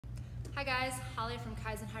Hi guys, Holly from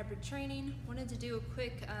Kaizen Hybrid Training. Wanted to do a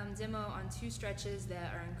quick demo on two stretches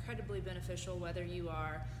that are incredibly beneficial whether you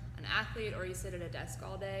are an athlete or you sit at a desk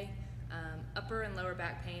all day. Upper and lower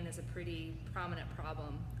back pain is a pretty prominent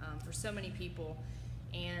problem for so many people,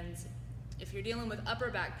 and if you're dealing with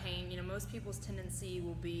upper back pain, most people's tendency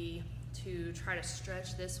will be to try to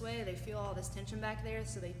stretch this way. They feel all this tension back there,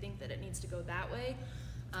 so they think that it needs to go that way.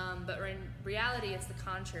 But in reality, it's the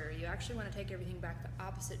contrary. You actually want to take everything back the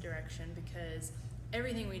opposite direction, because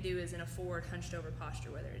everything we do is in a forward, hunched over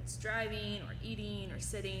posture, whether it's driving or eating or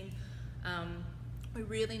sitting. We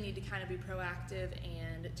really need to kind of be proactive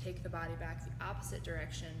and take the body back the opposite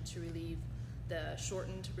direction to relieve the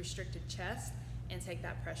shortened, restricted chest and take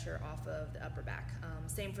that pressure off of the upper back.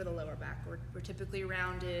 Same for the lower back. We're typically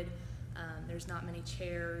rounded. There's not many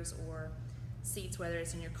chairs or seats, whether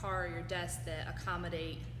it's in your car or your desk, that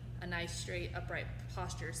accommodate a nice straight upright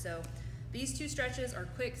posture. So these two stretches are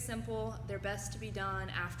quick, simple. They're best to be done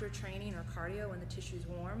after training or cardio when the tissue's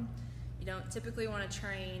warm. You don't typically want to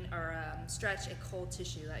train or stretch a cold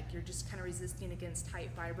tissue, like you're just kind of resisting against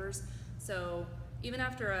tight fibers. So even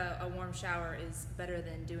after a warm shower is better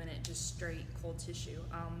than doing it just straight cold tissue.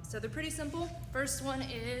 So they're pretty simple. First one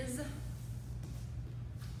is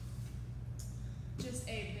just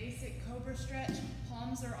a basic cobra stretch.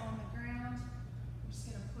 Palms are on the ground. We're just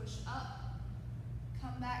gonna push up,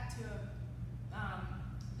 come back to a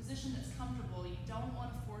position that's comfortable. You don't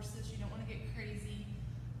wanna force this, you don't wanna get crazy.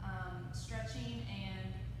 Stretching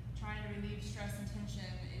and trying to relieve stress and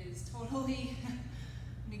tension is totally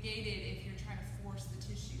negated if you're trying to force the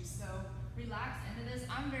tissue. So relax into this.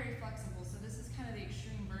 I'm very flexible, so this is kind of the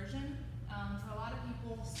extreme version. For a lot of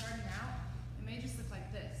people starting out, it may just look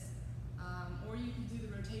like this. Or you can do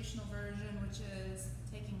the rotational version, which is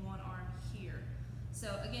taking one arm here.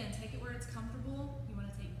 So again, take it where it's comfortable. You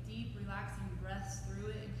want to take deep, relaxing breaths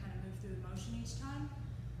through it and kind of move through the motion each time.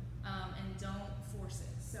 And don't force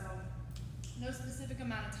it. So no specific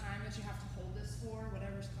amount of time that you have to hold this for,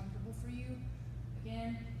 whatever's comfortable for you.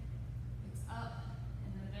 Again, it's up,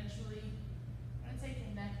 and then eventually I'm going to take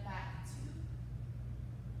the neck back to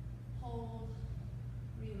hold,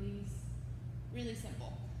 release. Really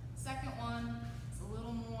simple. Second one is a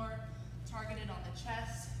little more targeted on the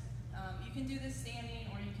chest. You can do this standing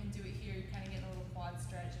or you can do it here. You kind of get a little quad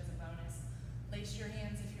stretch as a bonus. Lace your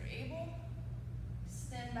hands if you're able.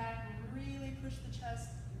 Extend back, really push the chest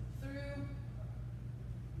through.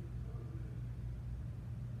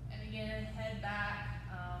 And again, head back.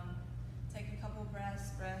 Take a couple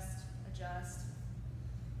breaths, rest, adjust.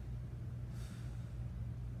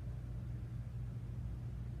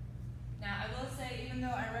 Now, I will say, even though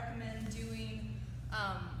I recommend doing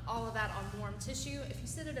all of that on warm tissue, if you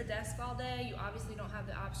sit at a desk all day, you obviously don't have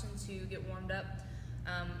the option to get warmed up.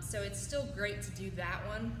 So it's still great to do that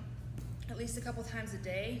one at least a couple times a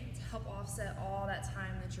day to help offset all that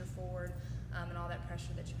time that you're forward and all that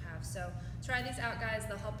pressure that you have. So try these out, guys.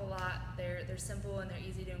 They'll help a lot. They're simple and they're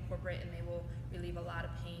easy to incorporate, and they will relieve a lot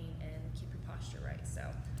of pain and keep your posture right. So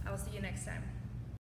I will see you next time.